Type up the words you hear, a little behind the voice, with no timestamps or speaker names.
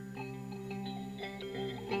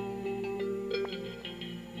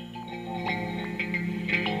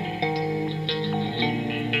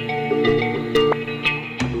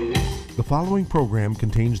following program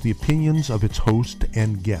contains the opinions of its host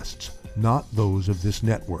and guests, not those of this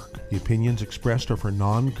network. The opinions expressed are for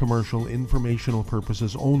non-commercial informational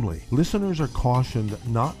purposes only. Listeners are cautioned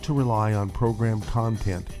not to rely on program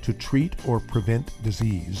content to treat or prevent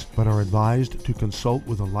disease, but are advised to consult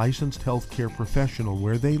with a licensed healthcare professional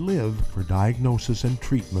where they live for diagnosis and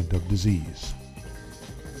treatment of disease.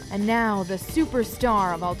 And now, the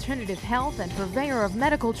superstar of alternative health and purveyor of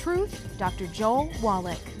medical truth, Dr. Joel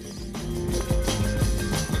Wallach.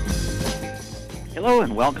 Hello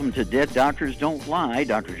and welcome to Dead Doctors Don't Lie.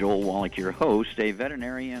 Dr. Joel Wallach, your host, a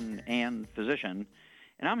veterinarian and physician.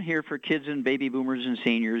 And I'm here for kids and baby boomers and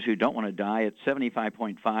seniors who don't want to die at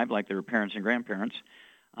 75.5 like their parents and grandparents.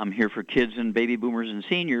 I'm here for kids and baby boomers and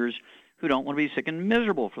seniors who don't want to be sick and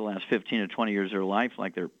miserable for the last 15 to 20 years of their life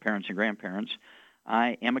like their parents and grandparents.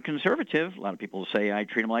 I am a conservative. A lot of people say I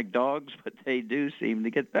treat them like dogs, but they do seem to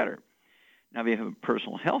get better. Now, if you have a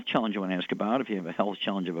personal health challenge you want to ask about, if you have a health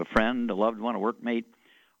challenge of a friend, a loved one, a workmate,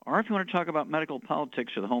 or if you want to talk about medical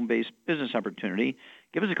politics or the home-based business opportunity,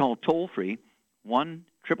 give us a call toll-free,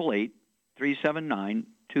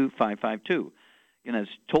 1-888-379-2552. Again, that's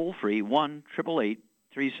toll-free,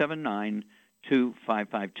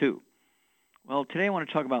 1-888-379-2552. Well, today I want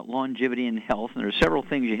to talk about longevity and health, and there are several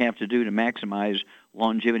things you have to do to maximize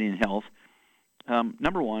longevity and health.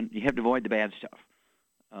 Number one, you have to avoid the bad stuff.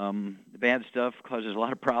 The bad stuff causes a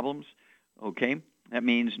lot of problems, okay? That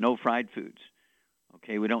means no fried foods,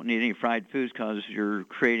 okay? We don't need any fried foods because you're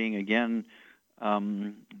creating, again,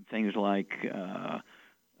 things like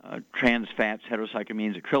trans fats,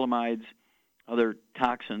 heterocyclamines, acrylamides, other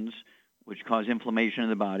toxins which cause inflammation in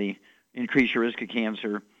the body, increase your risk of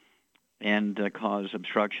cancer, and cause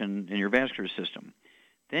obstruction in your vascular system.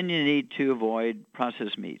 Then you need to avoid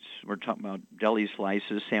processed meats. We're talking about deli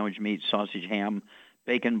slices, sandwich meat, sausage, ham,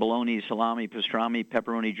 bacon, bologna, salami, pastrami,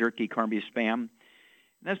 pepperoni, jerky, corned beef, spam. And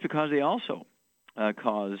that's because they also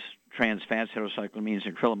cause trans fats, heterocyclamines,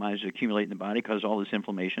 and acrylamides to accumulate in the body, cause all this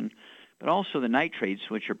inflammation. But also the nitrates,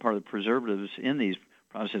 which are part of the preservatives in these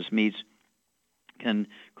processed meats, can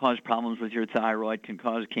cause problems with your thyroid, can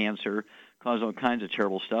cause cancer, cause all kinds of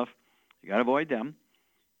terrible stuff. You got to avoid them.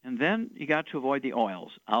 And then you got to avoid the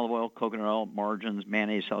oils, olive oil, coconut oil, margarines,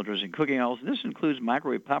 mayonnaise, salad dressing, cooking oils. And this includes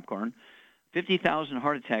microwave popcorn. 50,000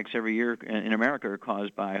 heart attacks every year in America are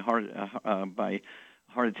caused by heart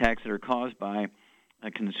attacks that are caused by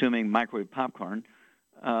consuming microwave popcorn.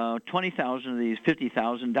 20,000 of these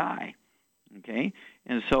 50,000 die. Okay,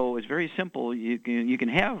 and so it's very simple. You can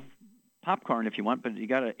have popcorn if you want, but you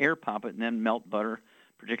got to air pop it and then melt butter,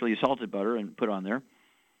 particularly salted butter, and put on there.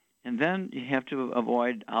 And then you have to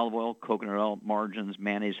avoid olive oil, coconut oil, margarines,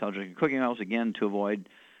 mayonnaise, salad dressing, cooking oils, again, to avoid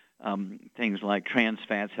things like trans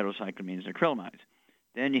fats, heterocyclamines, and acrylamides.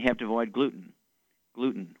 Then you have to avoid gluten,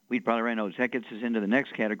 wheat, barley, rye, oats. That gets us into the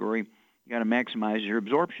next category. You got to maximize your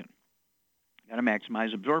absorption. You got to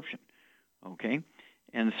maximize absorption, okay?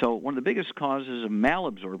 And so one of the biggest causes of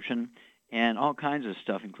malabsorption and all kinds of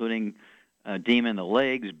stuff, including edema in the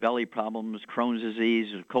legs, belly problems, Crohn's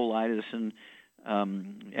disease, colitis, and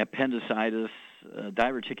appendicitis,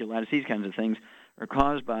 diverticulitis, these kinds of things are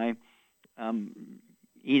caused by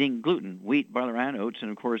eating gluten, wheat, barley, rye, oats,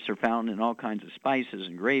 and of course they're found in all kinds of spices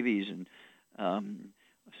and gravies and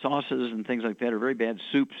sauces and things like that, are very bad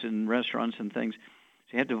soups in restaurants and things.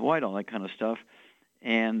 So you have to avoid all that kind of stuff,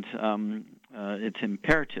 and it's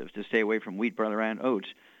imperative to stay away from wheat, barley, rye, and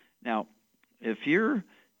oats. Now, if you're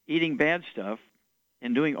eating bad stuff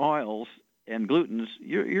and doing oils and glutens,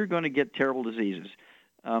 you're going to get terrible diseases.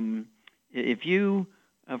 If you,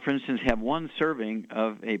 for instance, have one serving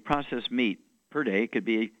of a processed meat per day, it could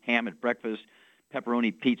be ham at breakfast,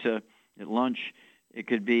 pepperoni pizza at lunch, it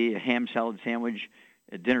could be a ham salad sandwich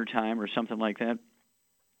at dinner time or something like that.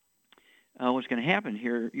 What's going to happen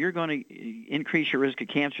here, you're going to increase your risk of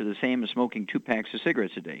cancer the same as smoking 2 packs of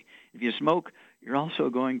cigarettes a day. If you smoke, you're also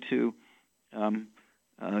going to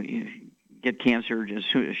get cancer as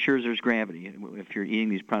sure as there's gravity if you're eating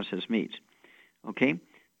these processed meats. Okay?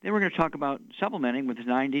 Then we're going to talk about supplementing with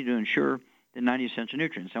 90 to ensure the 90 essential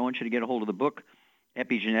nutrients. I want you to get a hold of the book,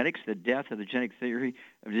 Epigenetics, The Death of the Genetic Theory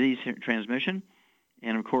of Disease Transmission.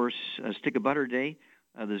 And, of course, a stick of butter a day,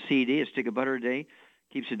 the CD, a stick of butter a day,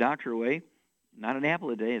 keeps the doctor away. Not an apple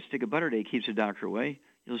a day, a stick of butter a day keeps the doctor away.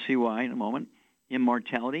 You'll see why in a moment.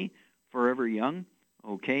 Immortality, Forever Young.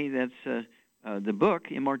 Okay, that's the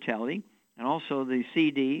book, Immortality, and also the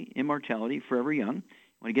CD, Immortality, Forever Young. You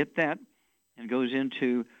want to get that, and it goes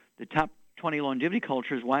into the top 20 longevity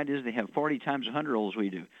cultures, why it is they have 40 times 100-year-olds we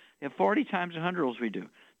do. They have 40 times 100-year-olds we do.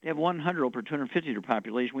 They have 100-year-old per 250 to their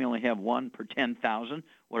population. We only have 1 per 10,000.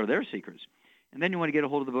 What are their secrets? And then you want to get a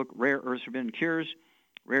hold of the book, Rare Earths Forbidden Cures.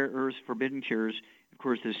 Rare Earths Forbidden Cures. Of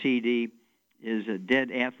course, the CD is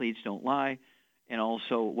Dead Athletes Don't Lie, and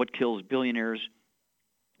also What Kills Billionaires.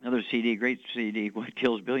 Another CD, great CD, What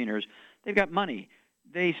Kills Billionaires. They've got money.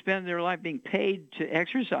 They spend their life being paid to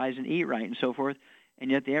exercise and eat right and so forth,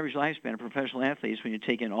 and yet the average lifespan of professional athletes, when you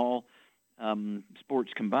take in all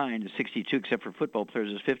sports combined, is 62, except for football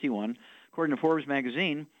players, is 51. According to Forbes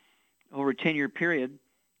magazine, over a 10-year period,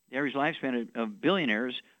 the average lifespan of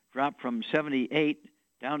billionaires dropped from 78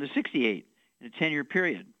 down to 68 in a 10-year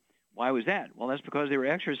period. Why was that? Well, that's because they were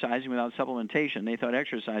exercising without supplementation. They thought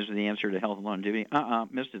exercise was the answer to health and longevity.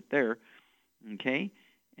 Missed it there. Okay?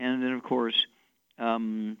 And then, of course, you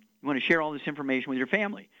want to share all this information with your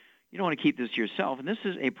family. You don't want to keep this to yourself. And this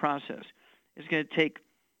is a process. It's going to take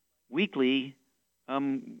weekly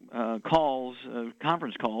calls,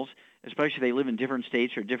 conference calls, especially if they live in different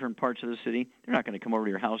states or different parts of the city. They're not going to come over to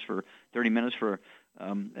your house for 30 minutes for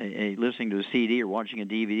listening to a CD or watching a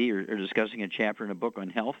DVD or discussing a chapter in a book on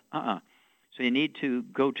health. So you need to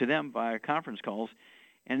go to them via conference calls.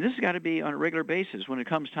 And this has got to be on a regular basis. When it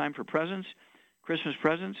comes time for presents, Christmas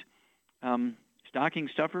presents, stocking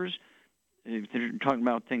stuffers, they're talking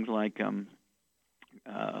about things like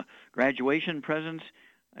graduation presents,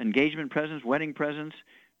 engagement presents, wedding presents,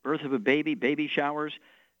 birth of a baby, baby showers,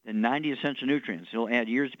 and 90 essential nutrients. It'll add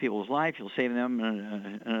years to people's life. You'll save them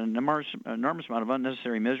an enormous amount of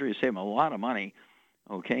unnecessary misery. You'll save them a lot of money.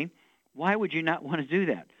 Okay? Why would you not want to do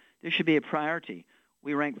that? This should be a priority.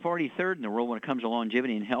 We rank 43rd in the world when it comes to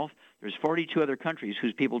longevity and health. There's 42 other countries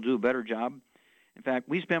whose people do a better job. In fact,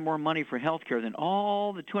 we spend more money for health care than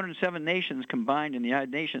all the 207 nations combined in the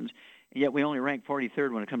United Nations, and yet we only rank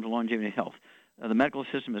 43rd when it comes to longevity and health. The medical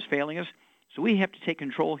system is failing us, so we have to take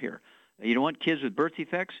control here. You don't want kids with birth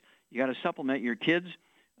defects. You got to supplement your kids,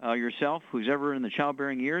 yourself, who's ever in the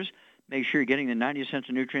childbearing years. Make sure you're getting the 90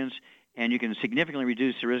 essential nutrients, and you can significantly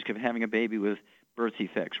reduce the risk of having a baby with birth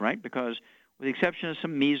defects, right? Because with the exception of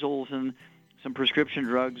some measles and some prescription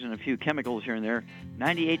drugs and a few chemicals here and there,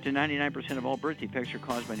 98 to 99% of all birth defects are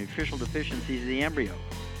caused by nutritional deficiencies of the embryo.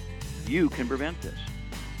 You can prevent this.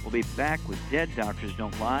 We'll be back with Dead Doctors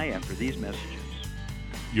Don't Lie after these messages.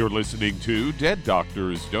 You're listening to Dead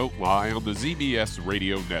Doctors Don't Lie on the ZBS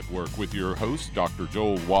Radio Network with your host, Dr.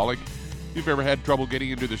 Joel Wallach. If you've ever had trouble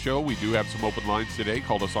getting into the show, we do have some open lines today.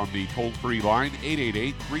 Call us on the toll-free line,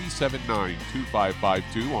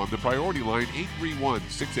 888-379-2552. On the priority line,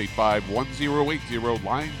 831-685-1080.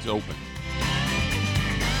 Lines open.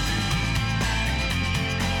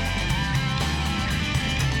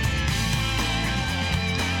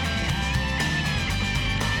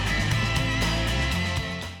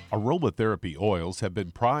 Aromatherapy oils have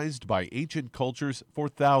been prized by ancient cultures for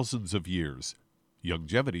thousands of years.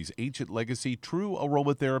 Youngevity's ancient legacy, True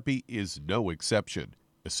Aromatherapy, is no exception.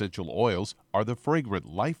 Essential oils are the fragrant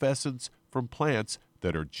life essence from plants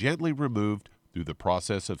that are gently removed through the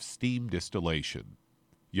process of steam distillation.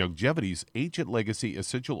 Youngevity's ancient legacy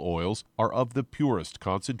essential oils are of the purest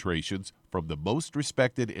concentrations from the most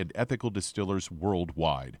respected and ethical distillers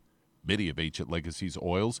worldwide. Many of Ancient Legacy's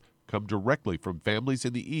oils come directly from families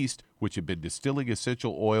in the East which have been distilling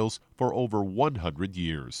essential oils for over 100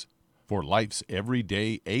 years. For life's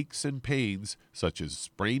everyday aches and pains, such as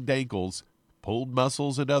sprained ankles, pulled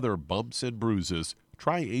muscles, and other bumps and bruises,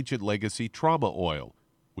 try Ancient Legacy Trauma Oil,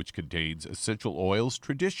 which contains essential oils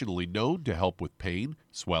traditionally known to help with pain,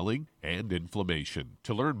 swelling, and inflammation.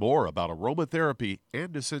 To learn more about aromatherapy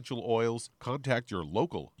and essential oils, contact your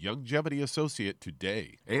local Youngevity associate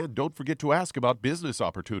today. And don't forget to ask about business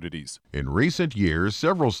opportunities. In recent years,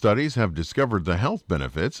 several studies have discovered the health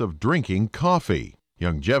benefits of drinking coffee.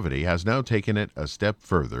 Youngevity has now taken it a step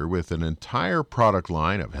further with an entire product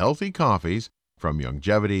line of healthy coffees from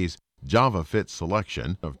Youngevity's JavaFit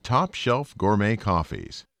selection of top-shelf gourmet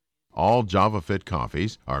coffees. All JavaFit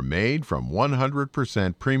coffees are made from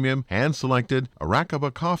 100% premium hand-selected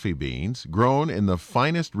Arabica coffee beans grown in the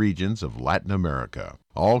finest regions of Latin America,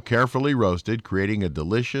 all carefully roasted, creating a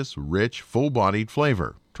delicious, rich, full-bodied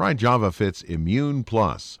flavor. Try JavaFit's Immune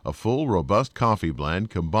Plus, a full, robust coffee blend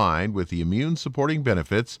combined with the immune-supporting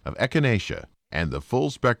benefits of echinacea and the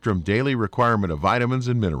full-spectrum daily requirement of vitamins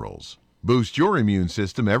and minerals. Boost your immune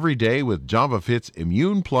system every day with JavaFit's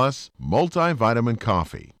Immune Plus multivitamin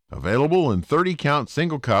coffee. Available in 30-count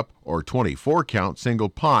single cup or 24-count single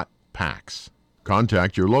pot packs.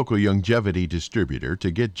 Contact your local Youngevity distributor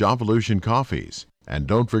to get Javalution coffees. And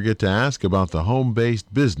don't forget to ask about the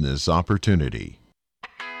home-based business opportunity.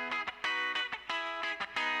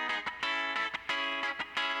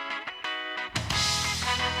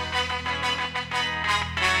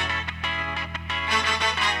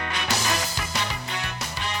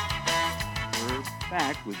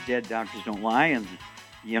 back with Dead Doctors Don't Lie and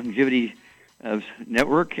the Longevity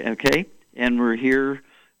Network, okay? And we're here.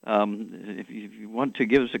 If you want to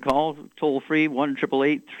give us a call, toll-free,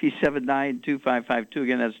 1-888-379-2552.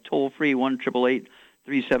 Again, that's toll-free,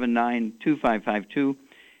 1-888-379-2552.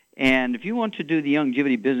 And if you want to do the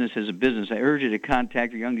longevity business as a business, I urge you to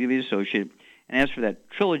contact your longevity associate and ask for that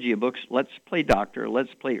trilogy of books, Let's Play Doctor,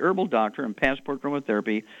 Let's Play Herbal Doctor, and Passport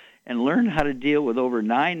Aromatherapy, and learn how to deal with over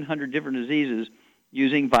 900 different diseases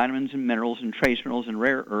using vitamins and minerals and trace minerals and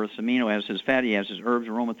rare earths, amino acids, fatty acids, herbs,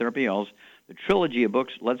 aromatherapy oils. The trilogy of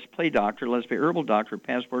books, Let's Play Doctor, Let's Play Herbal Doctor,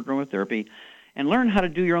 Passport Aromatherapy, and learn how to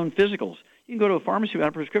do your own physicals. You can go to a pharmacy without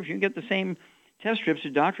a prescription. You can get the same test strips a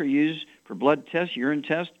doctor uses for blood tests, urine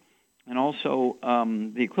tests, and also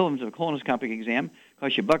the equivalent of a colonoscopic exam.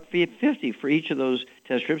 Costs you $1.50 for each of those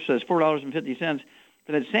test strips, so that's $4.50.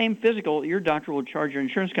 For that same physical, your doctor will charge your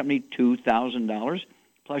insurance company $2,000.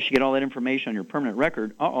 Plus, you get all that information on your permanent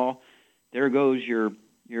record. There goes your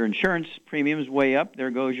insurance premiums way up.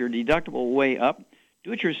 There goes your deductible way up.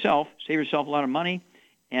 Do it yourself. Save yourself a lot of money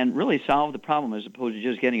and really solve the problem as opposed to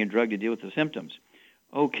just getting a drug to deal with the symptoms.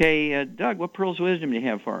 Okay, Doug, what pearls of wisdom do you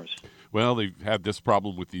have for us? Well, they've had this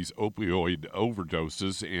problem with these opioid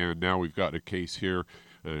overdoses, and now we've got a case here.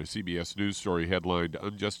 CBS News story headlined,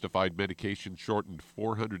 Unjustified Medication Shortened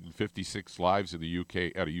 456 Lives in the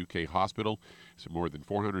UK at a UK hospital. So more than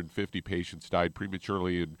 450 patients died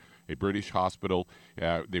prematurely in a British hospital.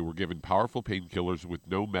 They were given powerful painkillers with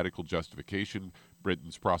no medical justification.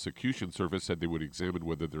 Britain's prosecution service said they would examine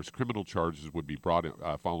whether there's criminal charges would be brought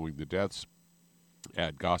following the deaths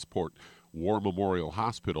at Gosport War Memorial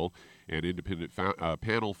Hospital. An independent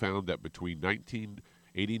panel found that between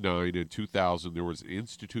 1989 and 2000, there was an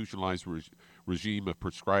institutionalized regime of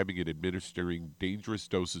prescribing and administering dangerous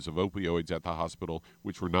doses of opioids at the hospital,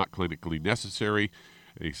 which were not clinically necessary.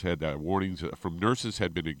 They said that warnings from nurses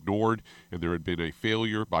had been ignored, and there had been a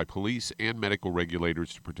failure by police and medical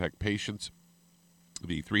regulators to protect patients.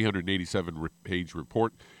 The 387-page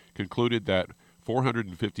report concluded that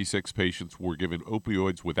 456 patients were given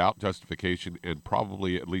opioids without justification, and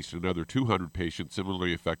probably at least another 200 patients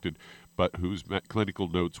similarly affected, but whose clinical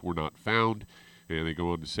notes were not found. And they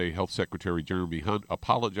go on to say Health Secretary Jeremy Hunt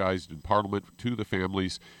apologized in Parliament to the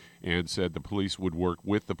families and said the police would work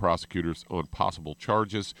with the prosecutors on possible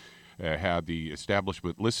charges. Had the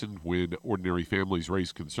establishment listened when ordinary families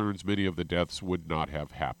raised concerns, many of the deaths would not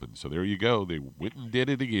have happened. So there you go. They went and did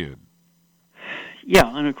it again.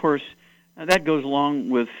 Yeah, and of course, that goes along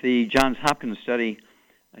with the Johns Hopkins study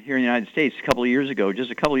here in the United States just a couple of years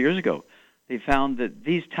ago. They found that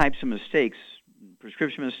these types of mistakes,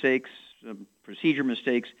 prescription mistakes, procedure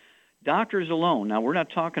mistakes, doctors alone, now we're not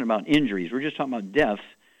talking about injuries, we're just talking about deaths,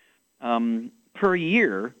 per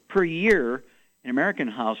year in American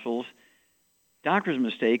hospitals, doctors'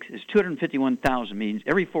 mistakes is 251,000, means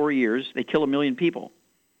every 4 years they kill 1 million people.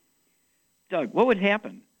 Doug, what would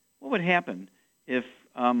happen? What would happen if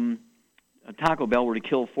Taco Bell were to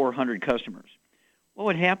kill 400 customers? What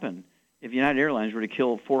would happen if United Airlines were to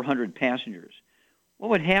kill 400 passengers? What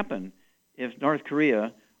would happen if North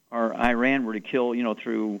Korea or Iran were to kill,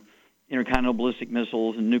 through intercontinental ballistic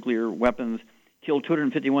missiles and nuclear weapons, kill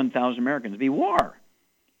 251,000 Americans? It'd be war.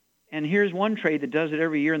 And here's one trade that does it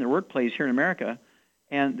every year in their workplace here in America,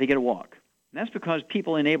 and they get a walk. And that's because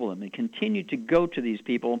people enable them. They continue to go to these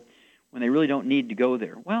people when they really don't need to go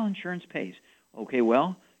there. Well, insurance pays. Okay,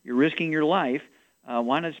 well, you're risking your life.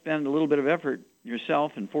 Why not spend a little bit of effort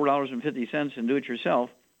yourself and $4.50 and do it yourself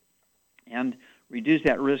and reduce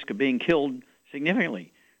that risk of being killed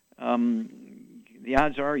significantly? The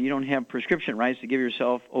odds are you don't have prescription rights to give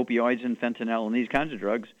yourself opioids and fentanyl and these kinds of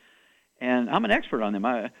drugs. And I'm an expert on them.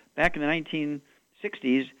 Back in the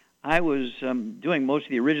 1960s, I was doing most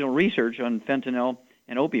of the original research on fentanyl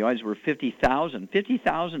and opioids. Were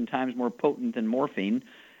 50,000 times more potent than morphine.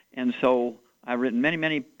 And so I've written many,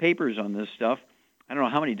 many papers on this stuff. I don't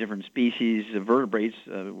know how many different species of vertebrates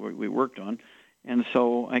we worked on. And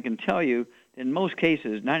so I can tell you, in most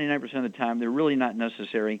cases, 99% of the time, they're really not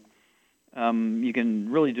necessary. You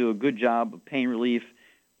can really do a good job of pain relief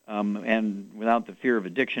and without the fear of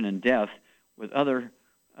addiction and death with other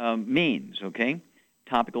means, okay?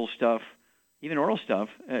 Topical stuff, even oral stuff.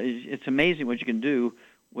 It's amazing what you can do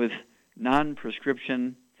with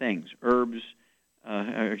non-prescription things. Herbs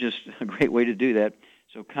are just a great way to do that.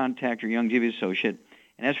 So contact your longevity associate.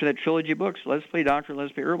 And as for that trilogy of books, Let's Play Doctor,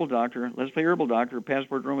 Let's Play Herbal Doctor, Let's Play Herbal Doctor,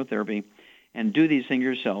 Passport Aromatherapy, and do these things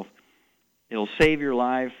yourself. It'll save your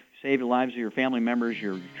life, save the lives of your family members,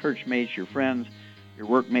 your church mates, your friends, your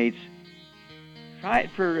workmates. Try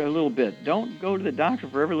it for a little bit. Don't go to the doctor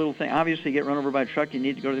for every little thing. Obviously, you get run over by a truck, you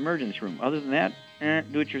need to go to the emergency room. Other than that,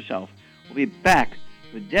 do it yourself. We'll be back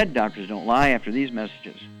with Dead Doctors Don't Lie after these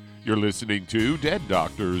messages. You're listening to Dead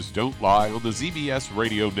Doctors Don't Lie on the ZBS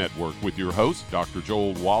Radio Network with your host, Dr.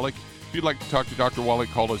 Joel Wallach. If you'd like to talk to Dr. Wallach,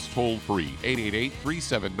 call us toll-free,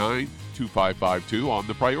 888-379-2552 on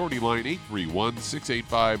the priority line,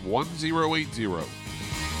 831-685-1080.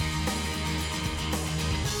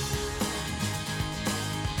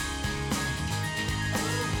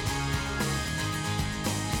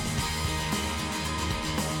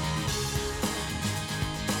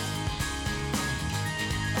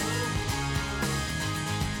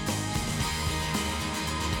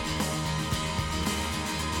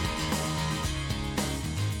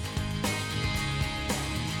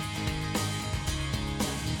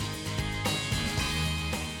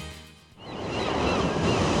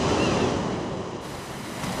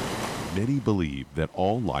 Many believe that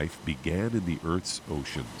all life began in the Earth's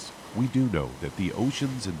oceans. We do know that the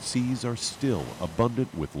oceans and seas are still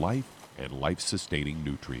abundant with life and life-sustaining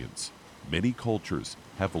nutrients. Many cultures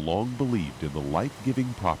have long believed in the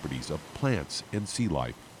life-giving properties of plants and sea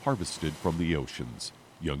life harvested from the oceans.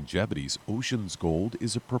 Youngevity's Ocean's Gold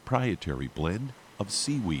is a proprietary blend of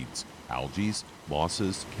seaweeds, algae,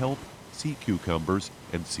 mosses, kelp, sea cucumbers,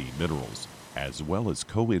 and sea minerals, as well as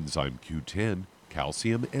coenzyme Q10,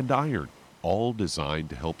 calcium, and iron, all designed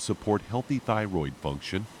to help support healthy thyroid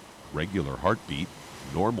function, regular heartbeat,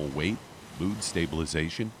 normal weight, mood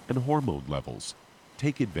stabilization, and hormone levels.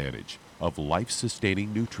 Take advantage of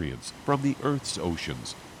life-sustaining nutrients from the Earth's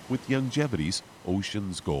oceans with Youngevity's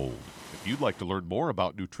Ocean's Gold. If you'd like to learn more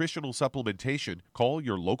about nutritional supplementation, call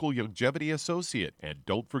your local Youngevity associate, and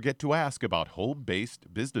don't forget to ask about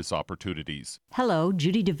home-based business opportunities. Hello,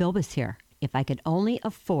 Judy DeVilbus here. If I could only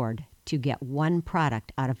afford to get one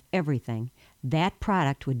product out of everything, that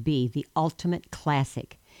product would be the Ultimate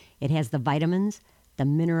Classic. It has the vitamins, the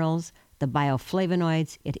minerals, the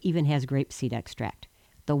bioflavonoids. It even has grapeseed extract.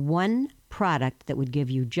 The one product that would give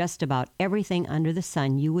you just about everything under the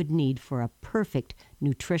sun you would need for a perfect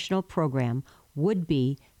nutritional program would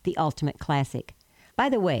be the Ultimate Classic. By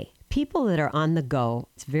the way, people that are on the go,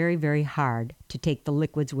 it's very, very hard to take the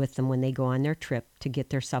liquids with them when they go on their trip to get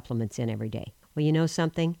their supplements in every day. Well, you know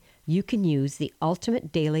something? You can use the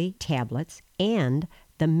Ultimate Daily tablets and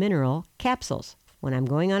the mineral capsules. When I'm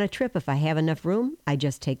going on a trip, if I have enough room, I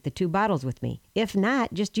just take the 2 bottles with me. If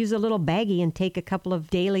not, just use a little baggie and take a couple of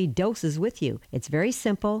daily doses with you. It's very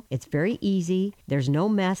simple. It's very easy. There's no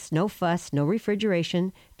mess, no fuss, no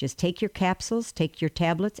refrigeration. Just take your capsules, take your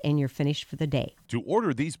tablets, and you're finished for the day. To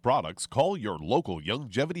order these products, call your local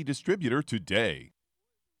Youngevity distributor today.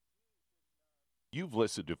 You've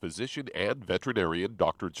listened to physician and veterinarian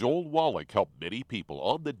Dr. Joel Wallach help many people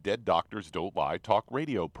on the Dead Doctors Don't Lie talk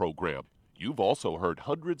radio program. You've also heard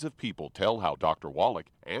hundreds of people tell how Dr. Wallach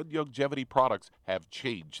and Youngevity products have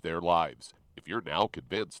changed their lives. If you're now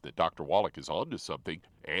convinced that Dr. Wallach is onto something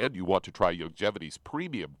and you want to try Youngevity's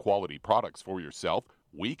premium quality products for yourself,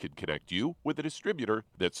 we can connect you with a distributor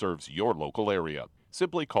that serves your local area.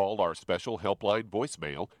 Simply call our special helpline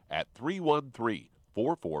voicemail at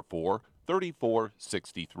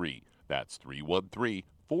 313-444-3463. That's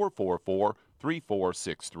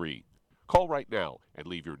 313-444-3463. Call right now and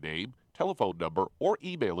leave your name, telephone number, or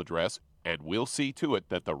email address, and we'll see to it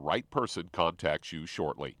that the right person contacts you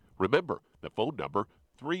shortly. Remember, the phone number,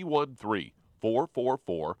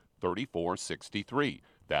 313-444-3463.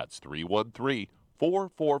 That's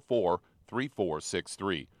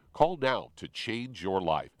 313-444-3463. Call now to change your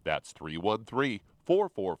life. That's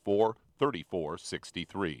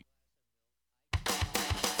 313-444-3463.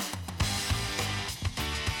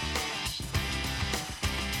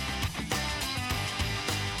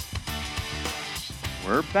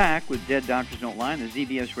 We're back with Dead Doctors Don't Lie on the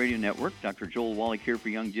ZBS Radio Network. Dr. Joel Wallach here for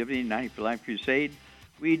Youngevity, 90 for Life Crusade.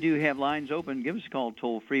 We do have lines open. Give us a call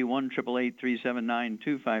toll-free,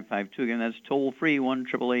 1-888-379-2552. Again, that's toll-free,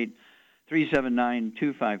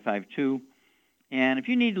 1-888-379-2552. And if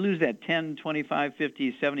you need to lose that 10, 25,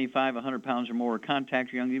 50, 75, 100 pounds or more,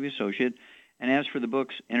 contact your Youngevity associate. And as for the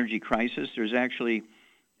books, Energy Crisis, there's actually,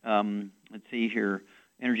 let's see here,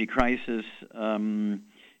 Energy Crisis,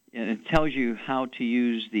 and it tells you how to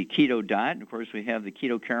use the keto diet. And of course, we have the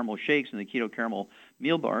keto caramel shakes and the keto caramel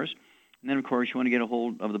meal bars. And then, of course, you want to get a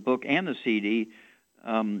hold of the book and the CD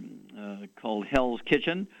called Hell's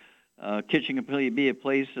Kitchen. Kitchen can probably be a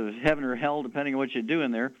place of heaven or hell, depending on what you do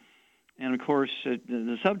in there. And, of course,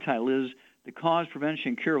 the subtitle is The Cause, Prevention,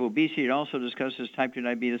 and Cure of Obesity. It also discusses type 2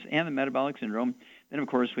 diabetes and the metabolic syndrome. Then, of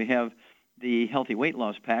course, we have the Healthy Weight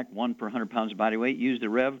Loss Pack, 1 per 100 pounds of body weight. Use the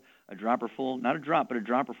Rev a dropper full, not a drop, but a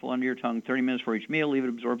dropper full under your tongue, 30 minutes for each meal. Leave it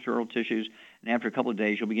absorb through oral tissues, and after a couple of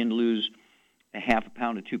days, you'll begin to lose a half a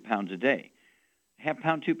pound to 2 pounds a day. Half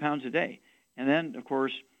pound, 2 pounds a day. And then, of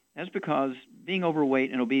course, that's because being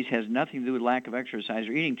overweight and obese has nothing to do with lack of exercise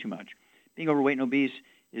or eating too much. Being overweight and obese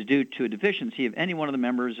is due to a deficiency of any one of the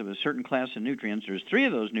members of a certain class of nutrients. There's 3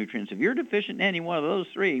 of those nutrients. If you're deficient in any one of those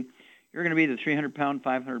 3, you're going to be the 300-pound,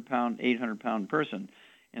 500-pound, 800-pound person.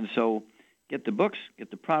 And so get the books,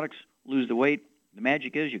 get the products, lose the weight. The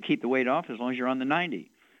magic is you keep the weight off as long as you're on the 90.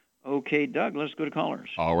 Okay, Doug, let's go to callers.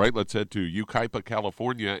 All right, let's head to Yucaipa,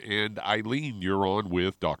 California. And Eileen, you're on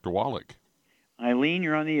with Dr. Wallach. Eileen,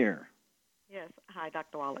 you're on the air. Yes. Hi,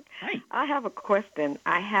 Dr. Wallach. Hi. I have a question.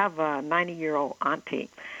 I have a 90-year-old auntie,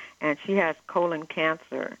 and she has colon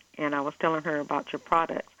cancer, and I was telling her about your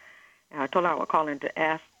products. And I told her I would call in to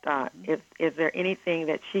ask, is there anything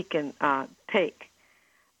that she can take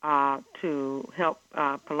to help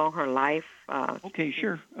prolong her life? Okay,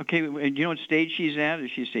 sure. Okay, do you know what stage she's at?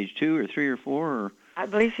 Is she stage 2 or 3 or 4? Or? I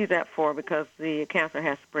believe she's at 4 because the cancer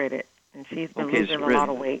has spread it, and she's been losing a lot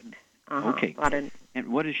of weight. Okay. And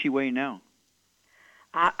what does she weigh now?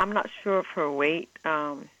 I'm not sure of her weight.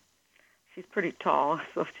 She's pretty tall,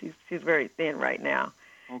 so she's very thin right now.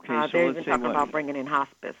 Okay, so they're let's even say talking what? about bringing in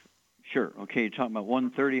hospice. Sure. Okay, you're talking about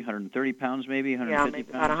 130 pounds maybe, 150 maybe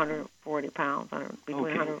pounds? about 140 pounds, between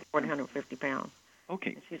 140 and 150 pounds.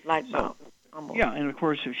 Okay. And she's like about almost. Yeah, and of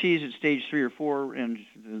course, if she's at stage 3 or 4 and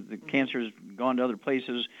the cancer's gone to other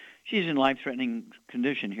places, she's in life-threatening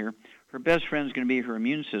condition here. Her best friend's going to be her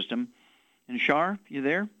immune system. And Shar, you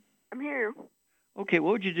there? I'm here. Okay,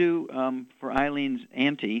 what would you do for Eileen's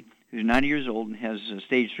auntie, who's 90 years old and has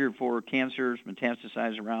stage 3 or 4 cancers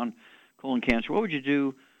metastasized around colon cancer? What would you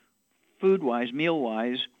do food-wise,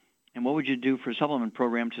 meal-wise, and what would you do for a supplement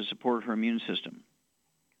program to support her immune system?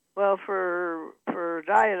 Well, for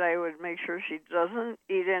diet, I would make sure she doesn't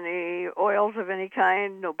eat any oils of any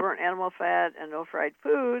kind, no burnt animal fat, and no fried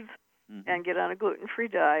foods, and get on a gluten-free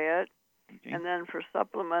diet. Okay. And then for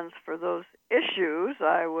supplements for those issues,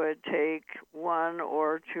 I would take 1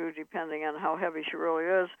 or 2, depending on how heavy she really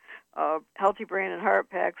is, Healthy Brain and Heart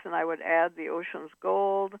Packs, and I would add the Ocean's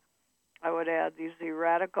Gold. I would add the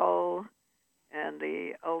Z-Radical and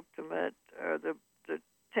the Ultimate, the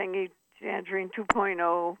Tangy Tangerine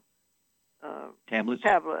 2.0 tablets.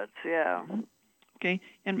 Tablets, yeah. Mm-hmm. Okay,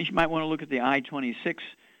 and you might want to look at the I-26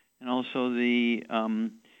 and also the,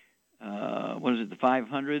 the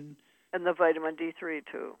 500? And the vitamin D3,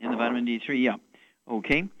 too. And the vitamin D3, yeah.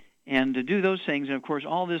 Okay. And to do those things, and of course,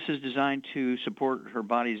 all this is designed to support her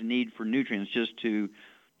body's need for nutrients, just to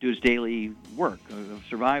do its daily work of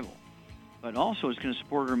survival. But also it's going to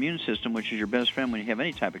support her immune system, which is your best friend when you have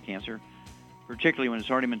any type of cancer, particularly when it's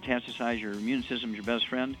already metastasized. Your immune system is your best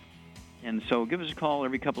friend. And so give us a call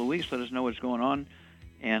every couple of weeks. Let us know what's going on.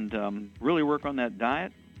 And really work on that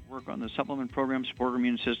diet, work on the supplement program, support her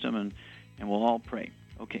immune system, and we'll all pray.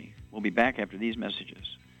 Okay, we'll be back after these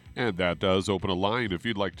messages. And that does open a line. If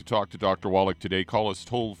you'd like to talk to Dr. Wallach today, call us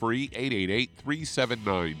toll-free,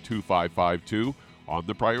 888-379-2552. On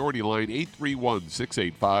the priority line,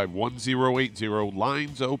 831-685-1080.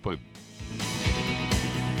 Lines open.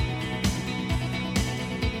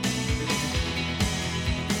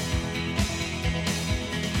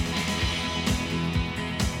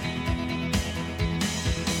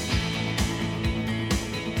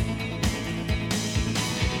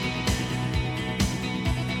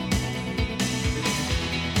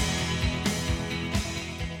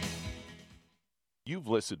 You've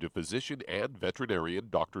listened to physician and veterinarian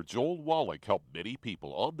Dr. Joel Wallach help many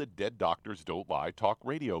people on the Dead Doctors Don't Lie talk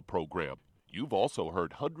radio program. You've also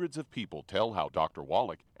heard hundreds of people tell how Dr.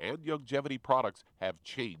 Wallach and Youngevity products have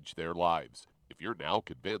changed their lives. If you're now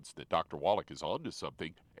convinced that Dr. Wallach is onto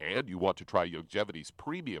something and you want to try Youngevity's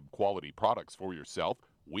premium quality products for yourself,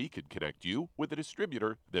 we can connect you with a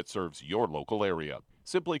distributor that serves your local area.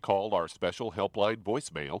 Simply call our special helpline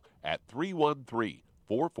voicemail at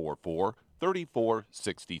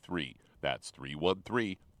 313-444-3463. That's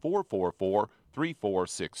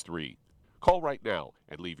 313-444-3463. Call right now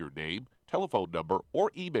and leave your name, telephone number,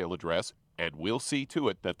 or email address, and we'll see to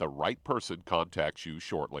it that the right person contacts you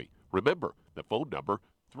shortly. Remember, the phone number,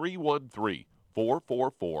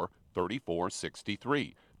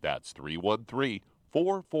 313-444-3463. That's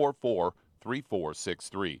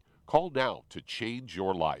 313-444-3463. Call now to change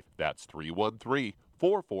your life. That's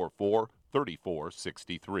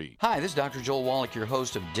 313-444-3463. Hi, this is Dr. Joel Wallach, your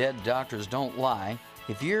host of Dead Doctors Don't Lie.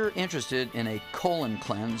 If you're interested in a colon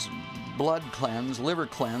cleanse, blood cleanse, liver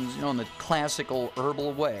cleanse, in the classical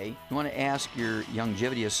herbal way, you want to ask your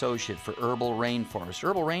Youngevity associate for Herbal Rainforest.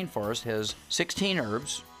 Herbal Rainforest has 16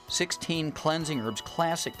 herbs, 16 cleansing herbs,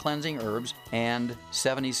 classic cleansing herbs, and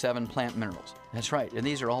 77 plant minerals. That's right, and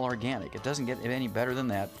these are all organic. It doesn't get any better than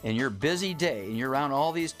that. In your busy day, and you're around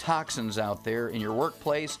all these toxins out there, in your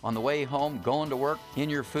workplace, on the way home, going to work, in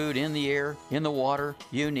your food, in the air, in the water,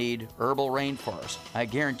 you need Herbal Rainforest. I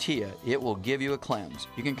guarantee you, it will give you a cleanse.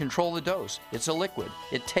 You can control the dose. It's a liquid.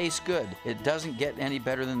 It tastes good. It doesn't get any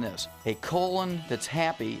better than this. A colon that's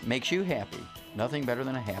happy makes you happy. Nothing better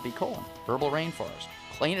than a happy colon. Herbal Rainforest.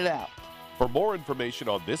 Clean it out. For more information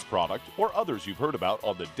on this product or others you've heard about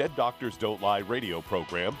on the Dead Doctors Don't Lie radio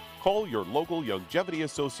program, call your local Youngevity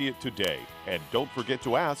associate today. And don't forget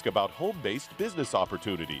to ask about home-based business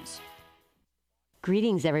opportunities.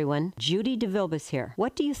 Greetings, everyone. Judy DeVilbus here.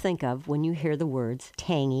 What do you think of when you hear the words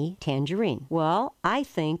tangy tangerine? Well, I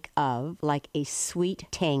think of like a sweet,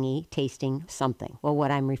 tangy tasting something. Well,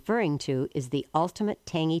 what I'm referring to is the Ultimate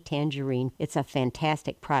Tangy Tangerine. It's a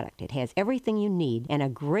fantastic product. It has everything you need, and a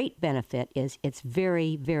great benefit is it's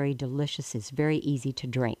very, very delicious. It's very easy to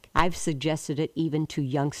drink. I've suggested it even to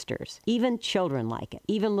youngsters. Even children like it.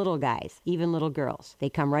 Even little guys. Even little girls.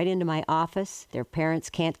 They come right into my office. Their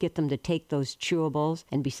parents can't get them to take those chewables,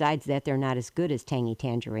 and besides that, they're not as good as Tangy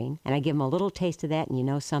Tangerine. And I give them a little taste of that, and you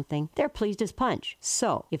know something? They're pleased as punch.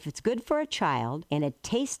 So, if it's good for a child and it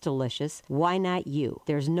tastes delicious, why not you?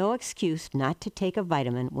 There's no excuse not to take a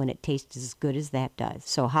vitamin when it tastes as good as that does.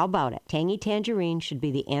 So how about it? Tangy Tangerine should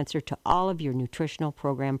be the answer to all of your nutritional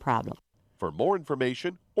program problems. For more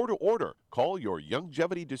information or to order, call your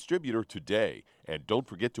Youngevity distributor today. And don't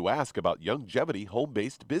forget to ask about Youngevity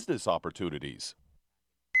home-based business opportunities.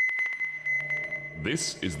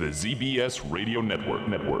 This is the ZBS Radio Network.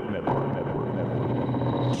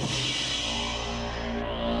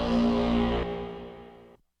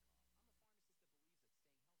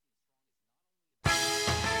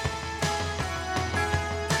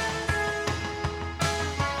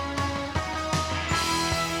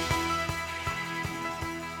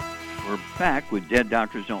 We're back with Dead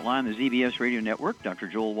Doctors Don't Lie on the ZBS Radio Network. Dr.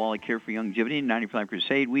 Joel Wallach here for Youngevity, 95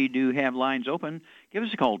 Crusade. We do have lines open. Give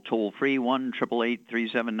us a call toll-free,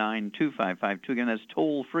 1-888-379-2552. Again, that's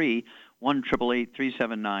toll-free,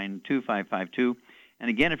 1-888-379-2552. And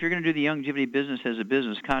again, if you're going to do the Youngevity business as a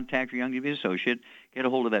business, contact your Youngevity associate. Get a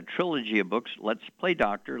hold of that trilogy of books, Let's Play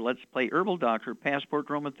Doctor, Let's Play Herbal Doctor, Passport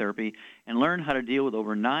to Aromatherapy, and learn how to deal with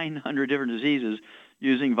over 900 different diseases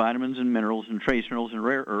using vitamins and minerals and trace minerals and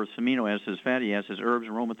rare earths, amino acids, fatty acids, herbs,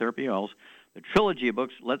 and aromatherapy oils. The trilogy of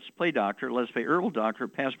books, Let's Play Doctor, Let's Play Herbal Doctor,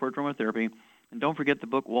 Passport to Aromatherapy. And don't forget the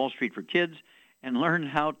book Wall Street for Kids, and learn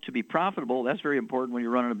how to be profitable. That's very important when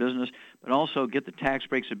you're running a business, but also get the tax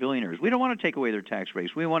breaks of billionaires. We don't want to take away their tax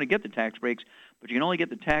breaks. We want to get the tax breaks, but you can only get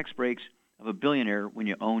the tax breaks of a billionaire when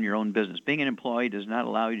you own your own business. Being an employee does not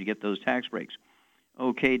allow you to get those tax breaks.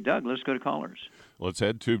 Okay, Doug, let's go to callers. Let's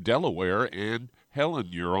head to Delaware, and Helen,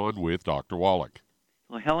 you're on with Dr. Wallach.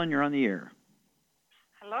 Well, Helen, you're on the air.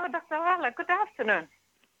 Hello, Dr. Wallach. Good afternoon.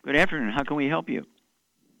 Good afternoon. How can we help you?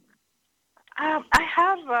 I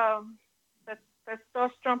have the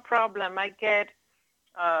testosterone problem. I get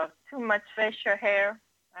too much facial hair,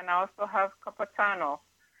 and I also have carpal tunnel.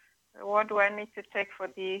 What do I need to take for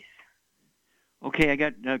these? Okay, I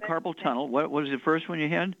got carpal tunnel. What was the first one you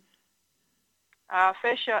had? A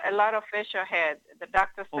lot of facial hair. The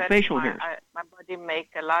doctor said facial hair. My body make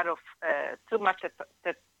a lot of too much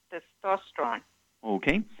testosterone.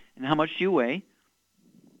 Okay, and how much do you weigh?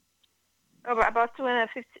 About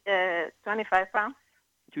 25 pounds.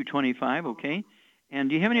 225, okay. And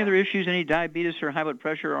do you have any other issues, any diabetes or high blood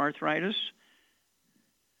pressure or arthritis?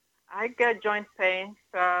 I get joint pains.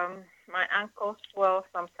 My ankles swell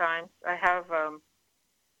sometimes. I have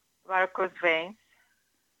varicose veins,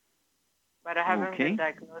 but I haven't been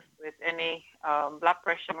diagnosed with any blood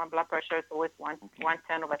pressure. My blood pressure is always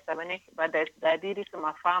 110/70, but there's diabetes in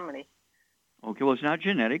my family. Okay, well, it's not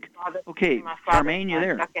genetic. Okay, Charmaine, you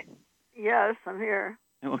there? Okay. Yes, I'm here.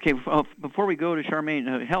 Okay, before we go to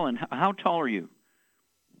Charmaine, Helen, how tall are you?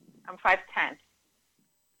 I'm 5'10".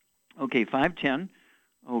 Okay, 5'10".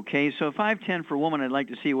 Okay, so 5'10" for a woman, I'd like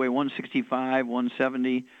to see weigh 165,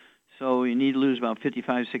 170. So you need to lose about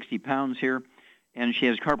 55, 60 pounds here. And she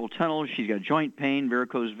has carpal tunnel. She's got joint pain,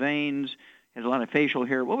 varicose veins, has a lot of facial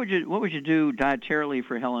hair. What would you do dietarily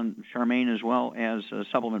for Helen, Charmaine, as well as a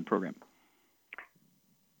supplement program?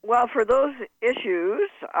 Well, for those issues,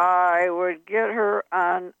 I would get her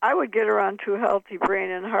on 2 healthy brain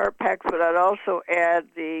and heart packs, but I'd also add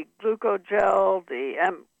the glucogel, the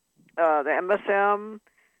MSM,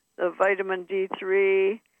 the vitamin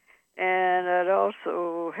D3, and I'd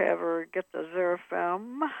also have her get the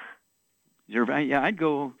Zerafem. Yeah, I'd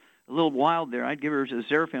go a a little wild there. I'd give her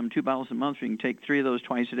Zerafem 2 bottles a month. So you can take 3 of those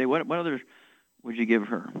twice a day. What other would you give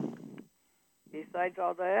her? Besides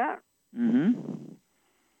all that? Mm-hmm.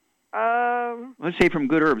 Let's say from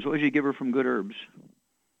Good Herbs. What would you give her from Good Herbs?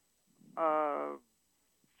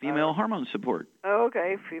 Female hormone support. Oh,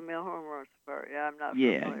 okay, female hormone support. Yeah, I'm not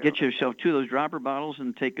familiar. Yeah, get yourself 2 of those dropper bottles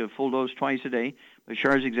and take a full dose twice a day. But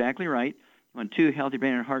Char's exactly right. You want 2 Healthy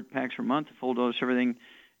Brain and Heart packs per month, a full dose of everything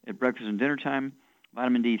at breakfast and dinner time.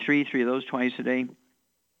 Vitamin D3, 3 of those twice a day.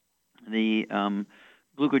 The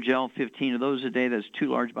Glucogel, 15 of those a day. That's 2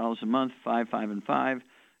 large bottles a month, 5, 5, and 5.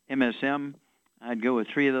 MSM, I'd go with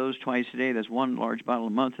 3 of those twice a day. That's 1 large bottle a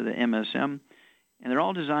month of the MSM. And they're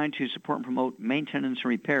all designed to support and promote maintenance and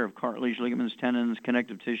repair of cartilage, ligaments, tendons,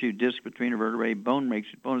 connective tissue, disc between vertebrae, bone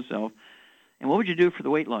itself. And what would you do for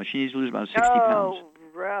the weight loss? She needs to lose about 60 pounds. Oh,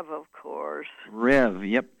 Rev, of course. Rev,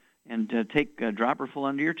 yep. And take a dropper full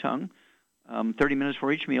under your tongue, 30 minutes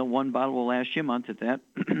for each meal. 1 bottle will last you a month at that.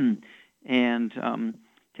 And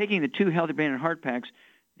taking the 2 Healthy Brain and Heart packs,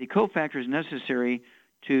 the cofactors necessary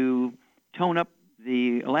to tone up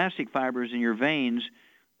the elastic fibers in your veins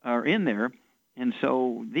are in there. And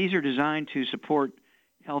so these are designed to support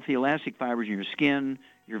healthy elastic fibers in your skin,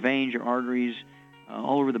 your veins, your arteries,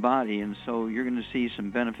 all over the body. And so you're going to see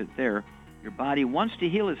some benefit there. Your body wants to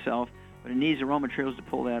heal itself, but it needs the raw materials to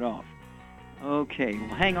pull that off. Okay,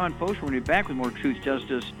 well, hang on, folks. We're going to be back with more Truth,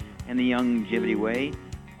 Justice, and the Youngevity Way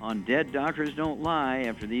on Dead Doctors Don't Lie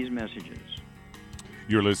after these messages.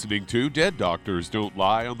 You're listening to Dead Doctors Don't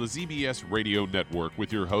Lie on the ZBS Radio Network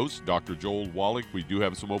with your host, Dr. Joel Wallach. We do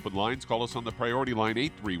have some open lines. Call us on the priority line,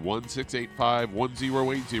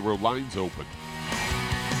 831-685-1080. Lines open.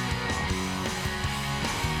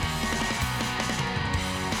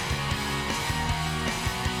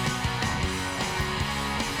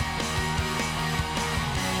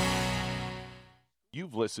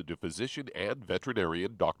 You've listened to physician and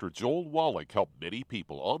veterinarian Dr. Joel Wallach help many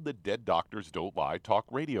people on the Dead Doctors Don't Lie talk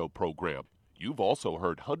radio program. You've also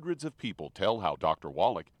heard hundreds of people tell how Dr.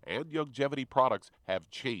 Wallach and Youngevity products have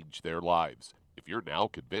changed their lives. If you're now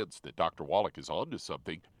convinced that Dr. Wallach is onto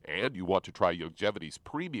something and you want to try Youngevity's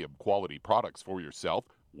premium quality products for yourself,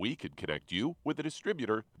 we can connect you with a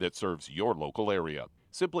distributor that serves your local area.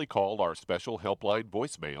 Simply call our special helpline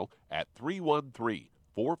voicemail at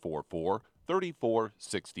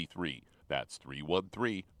 313-444-3463. That's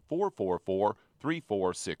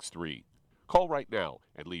 313-444-3463. Call right now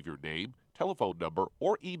and leave your name, telephone number,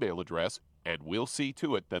 or email address, and we'll see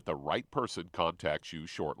to it that the right person contacts you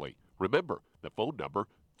shortly. Remember, the phone number,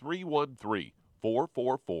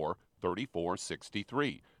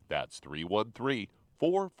 313-444-3463. That's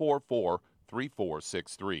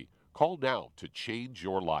 313-444-3463. Call now to change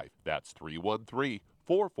your life. That's 313-444-3463.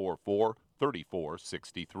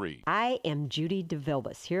 3463. I am Judy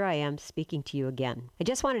DeVilbus. Here I am speaking to you again. I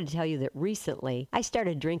just wanted to tell you that recently I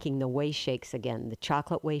started drinking the Whey Shakes again, the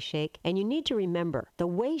chocolate Whey Shake. And you need to remember, the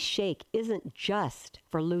Whey Shake isn't just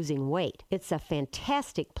for losing weight. It's a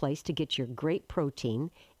fantastic place to get your great protein.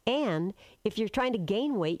 And if you're trying to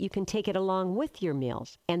gain weight, you can take it along with your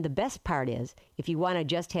meals. And the best part is, if you want to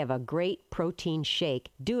just have a great protein shake,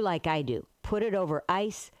 do like I do. Put it over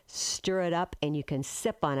ice, stir it up, and you can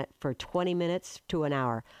sip on it for 20 minutes to an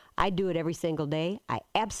hour. I do it every single day. I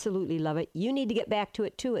absolutely love it. You need to get back to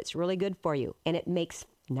it too. It's really good for you. And it makes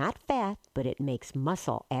not fat, but it makes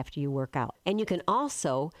muscle after you work out. And you can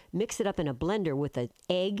also mix it up in a blender with an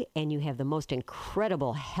egg, and you have the most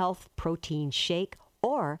incredible health protein shake.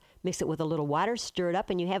 Or mix it with a little water, stir it up,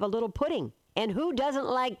 and you have a little pudding. And who doesn't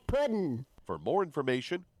like pudding? For more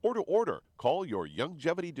information or to order, call your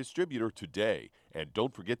Youngevity distributor today. And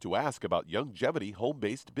don't forget to ask about Youngevity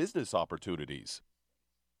home-based business opportunities.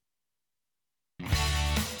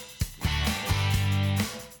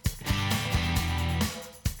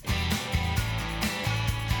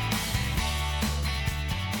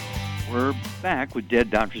 We're back with Dead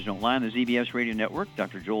Doctors Don't Lie on the ZBS Radio Network.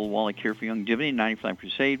 Dr. Joel Wallach here for Youngevity, 95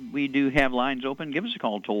 Crusade. We do have lines open. Give us a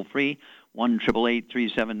call toll-free,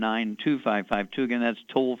 1-888-379-2552. Again, that's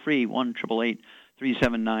toll-free,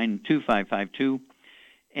 1-888-379-2552.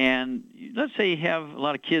 And let's say you have a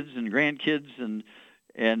lot of kids and grandkids and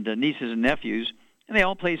nieces and nephews, and they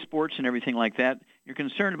all play sports and everything like that. You're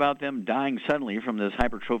concerned about them dying suddenly from this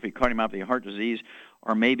hypertrophic cardiomyopathy heart disease,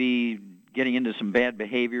 or maybe getting into some bad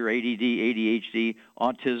behavior, ADD, ADHD,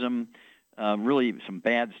 autism, really some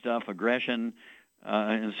bad stuff, aggression,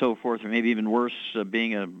 and so forth, or maybe even worse,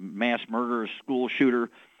 being a mass murderer, school shooter.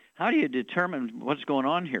 How do you determine what's going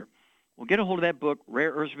on here? Well, get a hold of that book,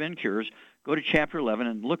 Rare Earths of Incures. Go to Chapter 11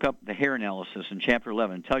 and look up the hair analysis in Chapter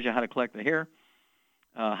 11. It tells you how to collect the hair.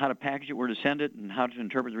 how to package it, where to send it, and how to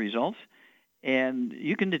interpret the results. And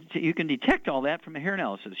you can detect all that from a hair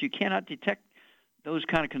analysis. You cannot detect those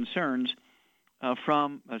kind of concerns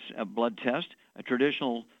from a blood test, a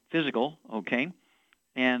traditional physical, okay?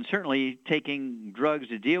 And certainly taking drugs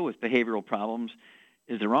to deal with behavioral problems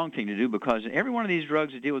is the wrong thing to do, because every one of these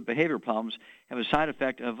drugs that deal with behavioral problems have a side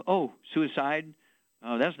effect of, suicide.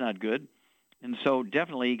 That's not good. And so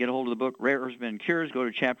definitely get a hold of the book, Rare Herbs and Cures. Go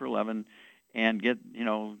to Chapter 11 and get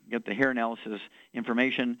the hair analysis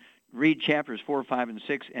information. Read chapters 4, 5, and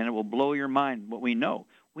 6, and it will blow your mind what we know.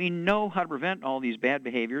 We know how to prevent all these bad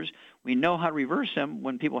behaviors. We know how to reverse them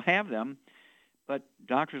when people have them, but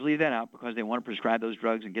doctors leave that out because they want to prescribe those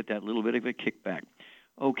drugs and get that little bit of a kickback.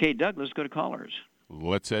 Okay, Doug, let's go to callers.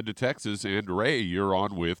 Let's head to Texas. And Ray, you're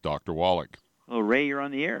on with Dr. Wallach. Well, Ray, you're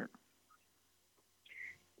on the air.